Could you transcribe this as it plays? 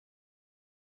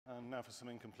And now for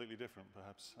something completely different,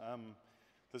 perhaps.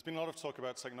 There's been a lot of talk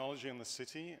about technology in the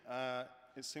city.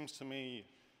 It seems to me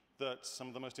that some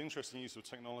of the most interesting use of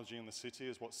technology in the city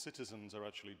is what citizens are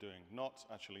actually doing, not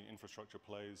actually infrastructure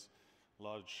plays,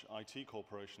 large IT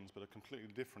corporations, but a completely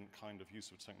different kind of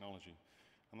use of technology.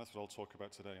 And that's what I'll talk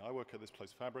about today. I work at this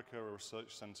place, Fabrica, a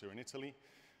research center in Italy,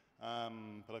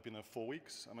 but I've been there 4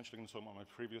 weeks. I'm actually going to talk about my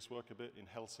previous work a bit in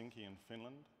Helsinki in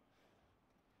Finland.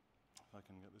 If I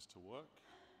can get this to work.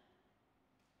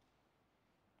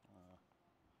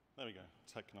 There we go,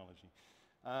 technology.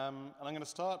 And I'm going to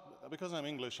start, because I'm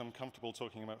English, I'm comfortable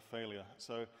talking about failure.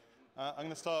 So I'm going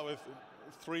to start with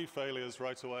 3 failures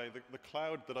right away. The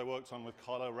cloud that I worked on with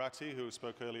Carlo Ratti, who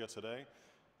spoke earlier today,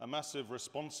 a massive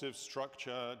responsive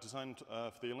structure designed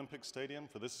for the Olympic Stadium,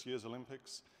 for this year's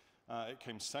Olympics. It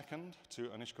came second to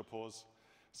Anish Kapoor's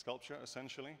sculpture,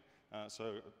 essentially. So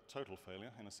a total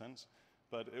failure, in a sense.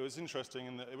 But it was interesting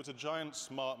in that it was a giant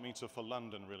smart meter for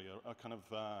London, really, a kind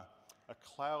of a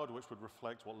cloud which would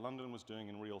reflect what London was doing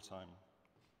in real time.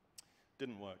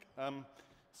 Didn't work.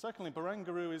 Secondly,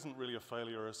 Barangaroo isn't really a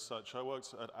failure as such. I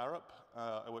worked at Arup.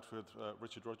 I worked with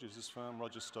Richard Rogers' firm,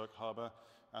 Rogers Stoke Harbor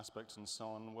Aspects and so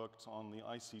on, worked on the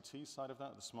ICT side of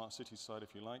that, the smart city side,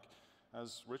 if you like.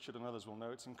 As Richard and others will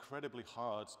know, it's incredibly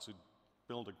hard to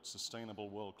build a sustainable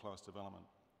world-class development.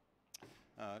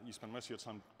 You spend most of your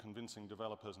time convincing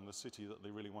developers in the city that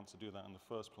they really want to do that in the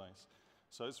first place.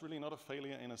 So it's really not a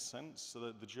failure in a sense, so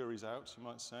that the jury's out, you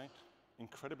might say.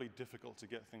 Incredibly difficult to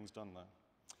get things done there.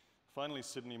 Finally,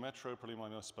 Sydney Metro, probably my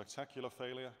most spectacular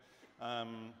failure,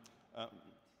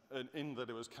 in that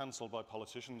it was cancelled by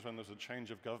politicians when there was a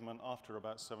change of government after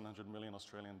about 700 million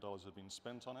Australian dollars had been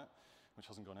spent on it, which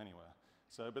hasn't gone anywhere.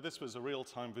 So, but this was a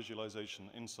real-time visualization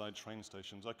inside train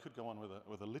stations. I could go on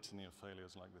with a litany of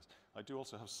failures like this. I do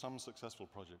also have some successful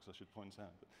projects, I should point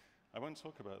out, but I won't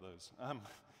talk about those.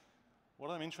 What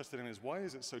I'm interested in is, why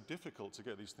is it so difficult to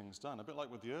get these things done? A bit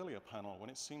like with the earlier panel, when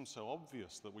it seemed so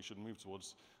obvious that we should move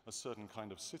towards a certain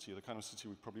kind of city, the kind of city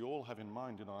we probably all have in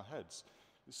mind in our heads,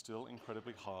 it's still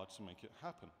incredibly hard to make it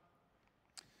happen.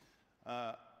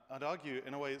 I'd argue,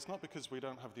 in a way, it's not because we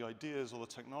don't have the ideas or the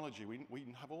technology.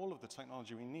 We have all of the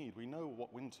technology we need. We know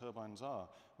what wind turbines are.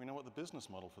 We know what the business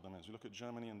model for them is. We look at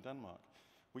Germany and Denmark.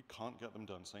 We can't get them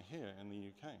done, say, here in the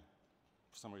UK.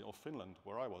 For some reason, or Finland,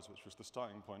 where I was, which was the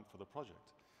starting point for the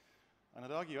project. And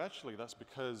I'd argue, actually, that's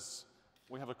because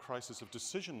we have a crisis of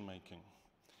decision-making.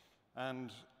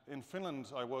 And in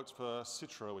Finland, I worked for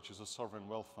Sitra, which is a sovereign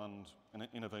wealth fund and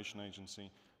innovation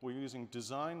agency. We're using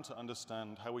design to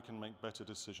understand how we can make better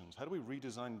decisions. How do we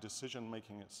redesign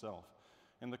decision-making itself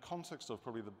in the context of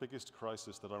probably the biggest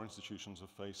crisis that our institutions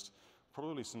have faced,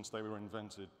 probably since they were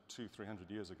invented 200-300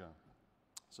 years ago.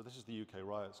 So this is the UK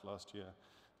riots last year.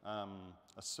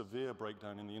 A severe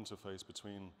breakdown in the interface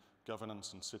between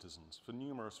governance and citizens for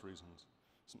numerous reasons,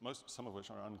 some of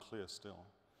which are unclear still.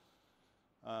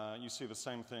 You see the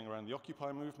same thing around the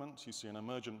Occupy movement. You see an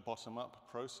emergent bottom-up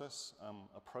process,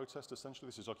 a protest essentially.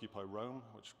 This is Occupy Rome,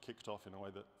 which kicked off in a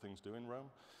way that things do in Rome.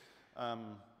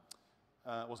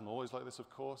 It wasn't always like this, of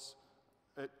course.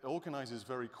 It organizes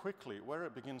very quickly. Where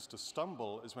it begins to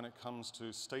stumble is when it comes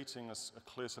to stating a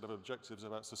clear set of objectives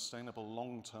about sustainable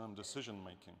long-term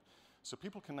decision-making. So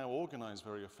people can now organize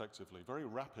very effectively, very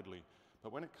rapidly,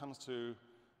 but when it comes to,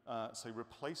 say,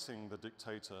 replacing the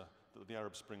dictator that the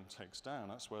Arab Spring takes down,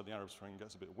 that's where the Arab Spring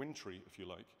gets a bit wintry, if you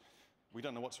like. We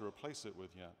don't know what to replace it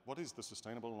with yet. What is the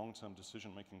sustainable long-term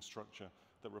decision-making structure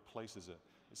that replaces it?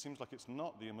 It seems like it's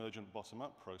not the emergent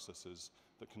bottom-up processes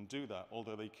that can do that,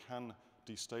 although they can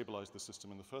destabilize the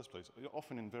system in the first place,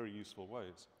 often in very useful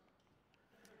ways.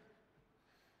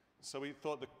 So we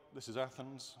thought that this is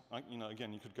Athens.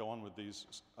 Again, you could go on with these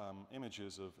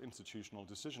images of institutional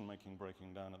decision-making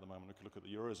breaking down at the moment. We could look at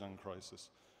the Eurozone crisis,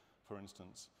 for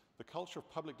instance. The culture of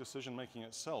public decision-making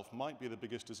itself might be the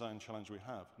biggest design challenge we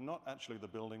have. Not actually the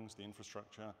buildings, the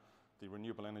infrastructure, the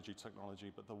renewable energy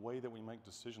technology, but the way that we make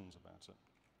decisions about it.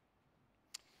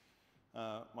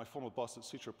 My former boss at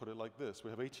Citra put it like this: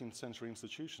 we have 18th century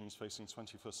institutions facing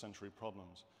 21st century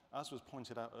problems. As was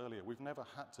pointed out earlier, we've never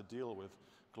had to deal with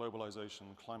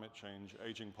globalization, climate change,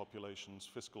 aging populations,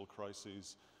 fiscal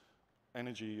crises,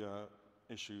 energy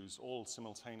issues, all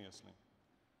simultaneously.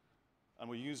 And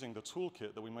we're using the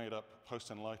toolkit that we made up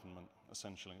post-Enlightenment,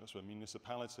 essentially. That's where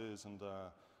municipalities and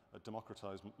a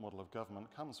democratized model of government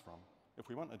comes from. If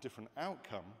we want a different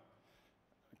outcome,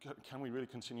 can we really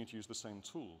continue to use the same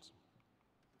tools?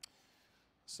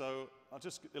 So I'll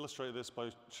just illustrate this by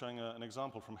showing an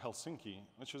example from Helsinki,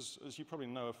 which is, as you probably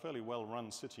know, a fairly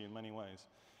well-run city in many ways.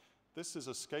 This is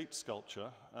a skate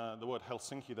sculpture. The word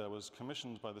Helsinki there was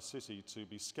commissioned by the city to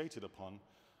be skated upon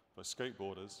by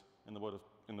skateboarders, in the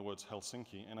words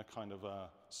Helsinki, in a kind of a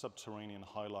subterranean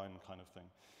highline kind of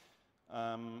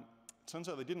thing. Turns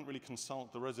out they didn't really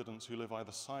consult the residents who live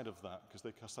either side of that, because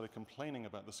they started complaining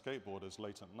about the skateboarders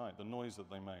late at night, the noise that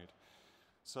they made.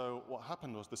 So what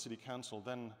happened was the city council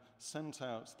then sent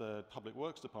out the public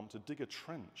works department to dig a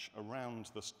trench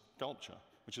around the sculpture,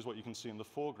 which is what you can see in the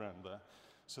foreground there.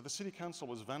 So the city council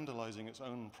was vandalizing its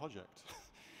own project,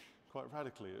 quite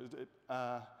radically.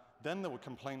 Then there were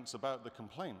complaints about the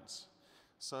complaints.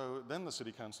 So then the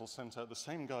city council sent out the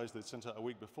same guys they'd sent out a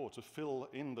week before to fill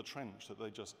in the trench that they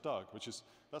just dug,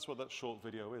 that's what that short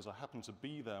video is. I happened to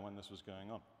be there when this was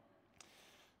going on.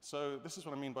 So this is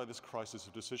what I mean by this crisis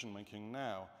of decision making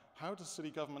now. How do city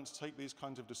governments take these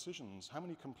kinds of decisions? How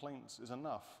many complaints is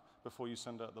enough before you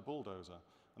send out the bulldozer?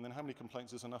 And then how many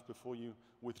complaints is enough before you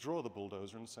withdraw the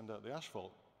bulldozer and send out the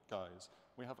asphalt guys?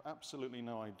 We have absolutely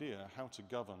no idea how to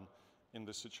govern in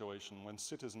this situation when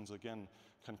citizens, again,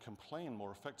 can complain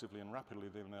more effectively and rapidly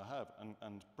than they have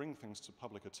and bring things to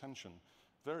public attention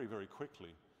very, very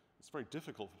quickly. It's very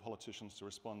difficult for politicians to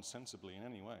respond sensibly in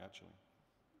any way, actually.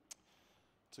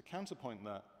 To counterpoint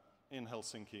that, in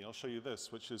Helsinki, I'll show you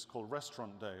this, which is called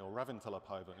Restaurant Day, or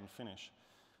Ravintolapäivä in Finnish.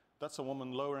 That's a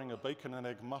woman lowering a bacon and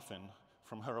egg muffin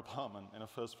from her apartment in a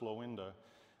first-floor window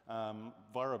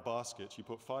via a basket. You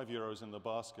put €5 in the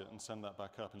basket and send that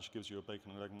back up, and she gives you a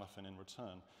bacon and egg muffin in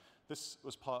return. This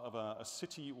was part of a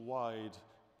city-wide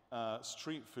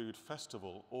street food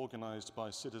festival organized by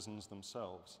citizens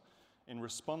themselves in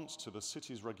response to the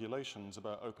city's regulations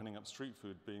about opening up street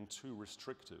food being too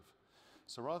restrictive.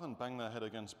 So rather than bang their head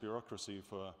against bureaucracy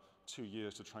for 2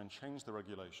 years to try and change the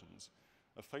regulations,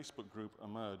 a Facebook group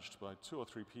emerged by 2 or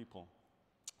 3 people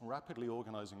rapidly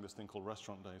organizing this thing called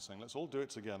Restaurant Day, saying, let's all do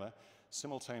it together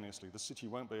simultaneously. The city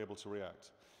won't be able to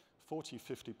react. 40,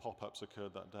 50 pop-ups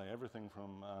occurred that day, everything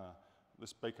from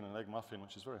this bacon and egg muffin,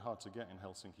 which is very hard to get in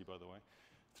Helsinki, by the way,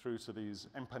 through to these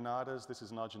empanadas. This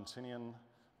is an Argentinian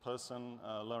person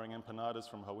lowering empanadas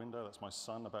from her window. That's my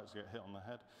son about to get hit on the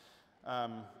head.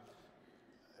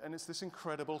 And it's this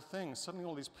incredible thing. Suddenly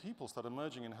all these people start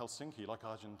emerging in Helsinki, like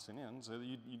Argentinians,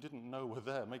 you didn't know were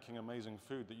there making amazing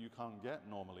food that you can't get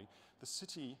normally. The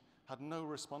city had no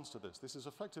response to this. This is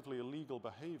effectively illegal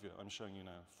behavior I'm showing you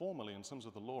now. Formally, in terms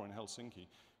of the law in Helsinki,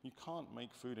 you can't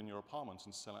make food in your apartment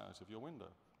and sell it out of your window.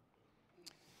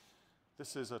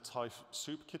 This is a Thai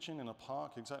soup kitchen in a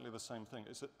park, exactly the same thing.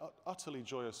 It's an utterly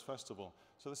joyous festival.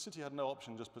 So the city had no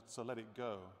option just but to let it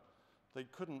go. They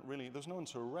couldn't really, there's no one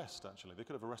to arrest, actually. They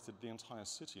could have arrested the entire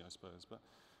city, I suppose, but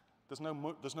there's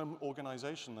no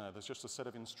organization there. There's just a set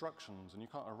of instructions, and you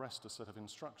can't arrest a set of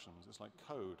instructions. It's like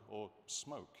code or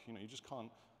smoke. You know, you just can't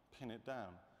pin it down.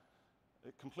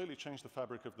 It completely changed the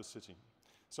fabric of the city.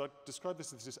 So I describe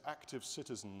this as this active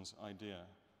citizens idea,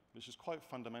 which is quite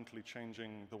fundamentally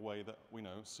changing the way that we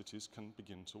know cities can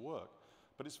begin to work.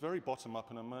 But it's very bottom-up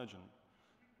and emergent.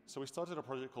 So we started a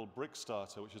project called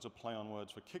Brickstarter, which is a play on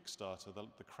words for Kickstarter,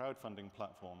 the crowdfunding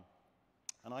platform.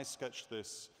 And I sketched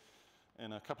this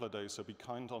in a couple of days, so be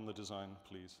kind on the design,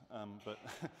 please. But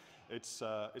it's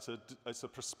a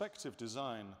prospective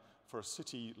design for a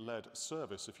city-led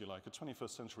service, if you like, a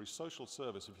 21st century social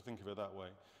service, if you think of it that way.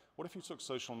 What if you took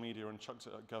social media and chucked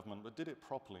it at government, but did it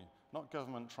properly? Not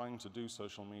government trying to do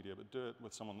social media, but do it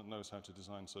with someone that knows how to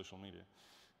design social media,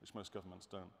 which most governments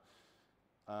don't.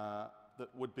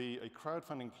 That would be a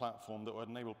crowdfunding platform that would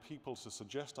enable people to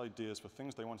suggest ideas for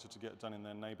things they wanted to get done in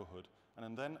their neighborhood,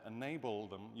 and then enable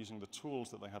them, using the tools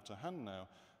that they have to hand now,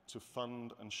 to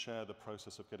fund and share the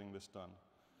process of getting this done.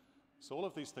 So all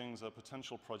of these things are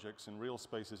potential projects in real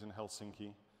spaces in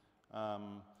Helsinki,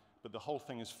 but the whole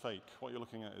thing is fake. What you're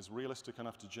looking at is realistic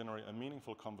enough to generate a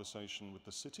meaningful conversation with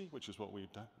the city, which is what we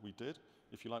did.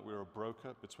 If you like, we were a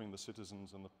broker between the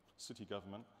citizens and the city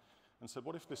government, and said,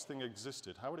 what if this thing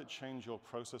existed? How would it change your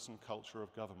process and culture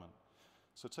of government?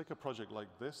 So take a project like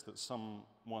this that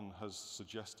someone has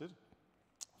suggested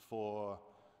for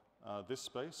this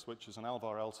space, which is an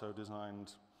Alvar Aalto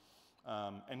designed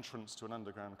entrance to an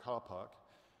underground car park.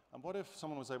 And what if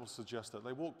someone was able to suggest that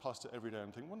they walk past it every day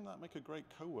and think, wouldn't that make a great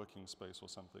co-working space or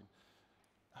something?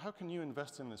 How can you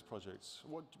invest in this project?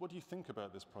 What do you think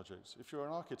about this project? If you're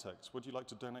an architect, would you like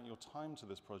to donate your time to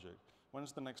this project?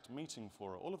 When's the next meeting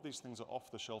for it? All of these things are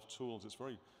off-the-shelf tools. It's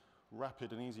very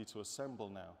rapid and easy to assemble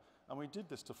now. And we did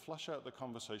this to flush out the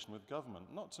conversation with government,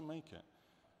 not to make it,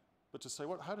 but to say,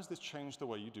 how does this change the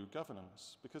way you do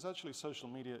governance? Because actually social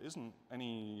media isn't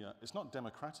it's not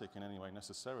democratic in any way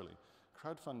necessarily.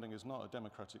 Crowdfunding is not a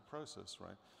democratic process,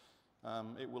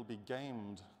 right? It will be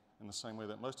gamed in the same way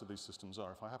that most of these systems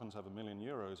are. If I happen to have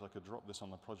 €1,000,000, I could drop this on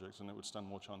the project and it would stand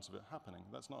more chance of it happening.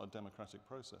 That's not a democratic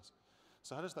process.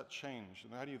 So how does that change?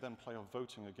 And how do you then play off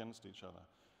voting against each other?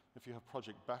 If you have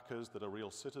project backers that are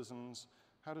real citizens,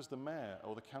 how does the mayor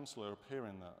or the councillor appear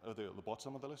in that? Are they at the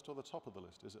bottom of the list or the top of the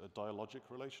list? Is it a dialogic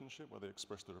relationship where they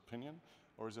express their opinion?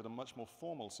 Or is it a much more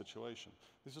formal situation?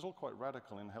 This is all quite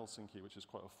radical in Helsinki, which is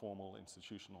quite a formal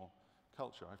institutional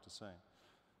culture, I have to say.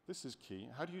 This is key.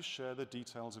 How do you share the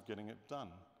details of getting it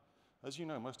done? As you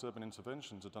know, most urban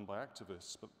interventions are done by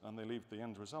activists, and they leave the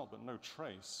end result, but no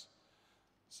trace.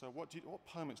 So what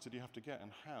permits did you have to get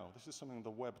and how? This is something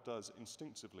the web does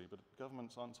instinctively, but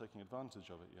governments aren't taking advantage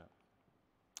of it yet.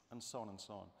 And so on and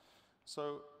so on.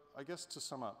 So I guess to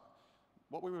sum up,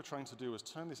 what we were trying to do was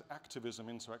turn this activism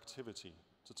into activity,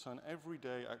 to turn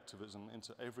everyday activism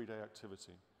into everyday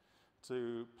activity,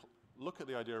 to look at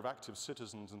the idea of active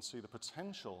citizens and see the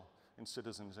potential in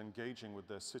citizens engaging with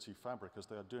their city fabric as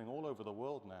they are doing all over the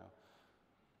world now,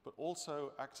 but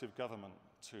also active government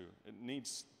too. It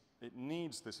needs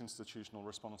this institutional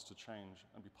response to change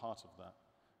and be part of that.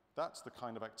 That's the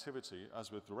kind of activity,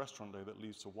 as with the restaurant day, that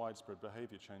leads to widespread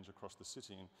behavior change across the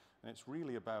city. And it's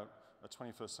really about a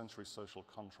 21st century social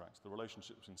contract, the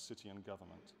relationship between city and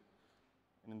government.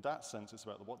 And in that sense, it's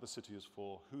about what the city is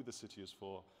for, who the city is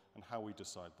for, and how we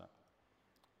decide that.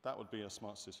 That would be a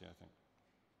smart city, I think.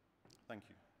 Thank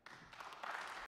you.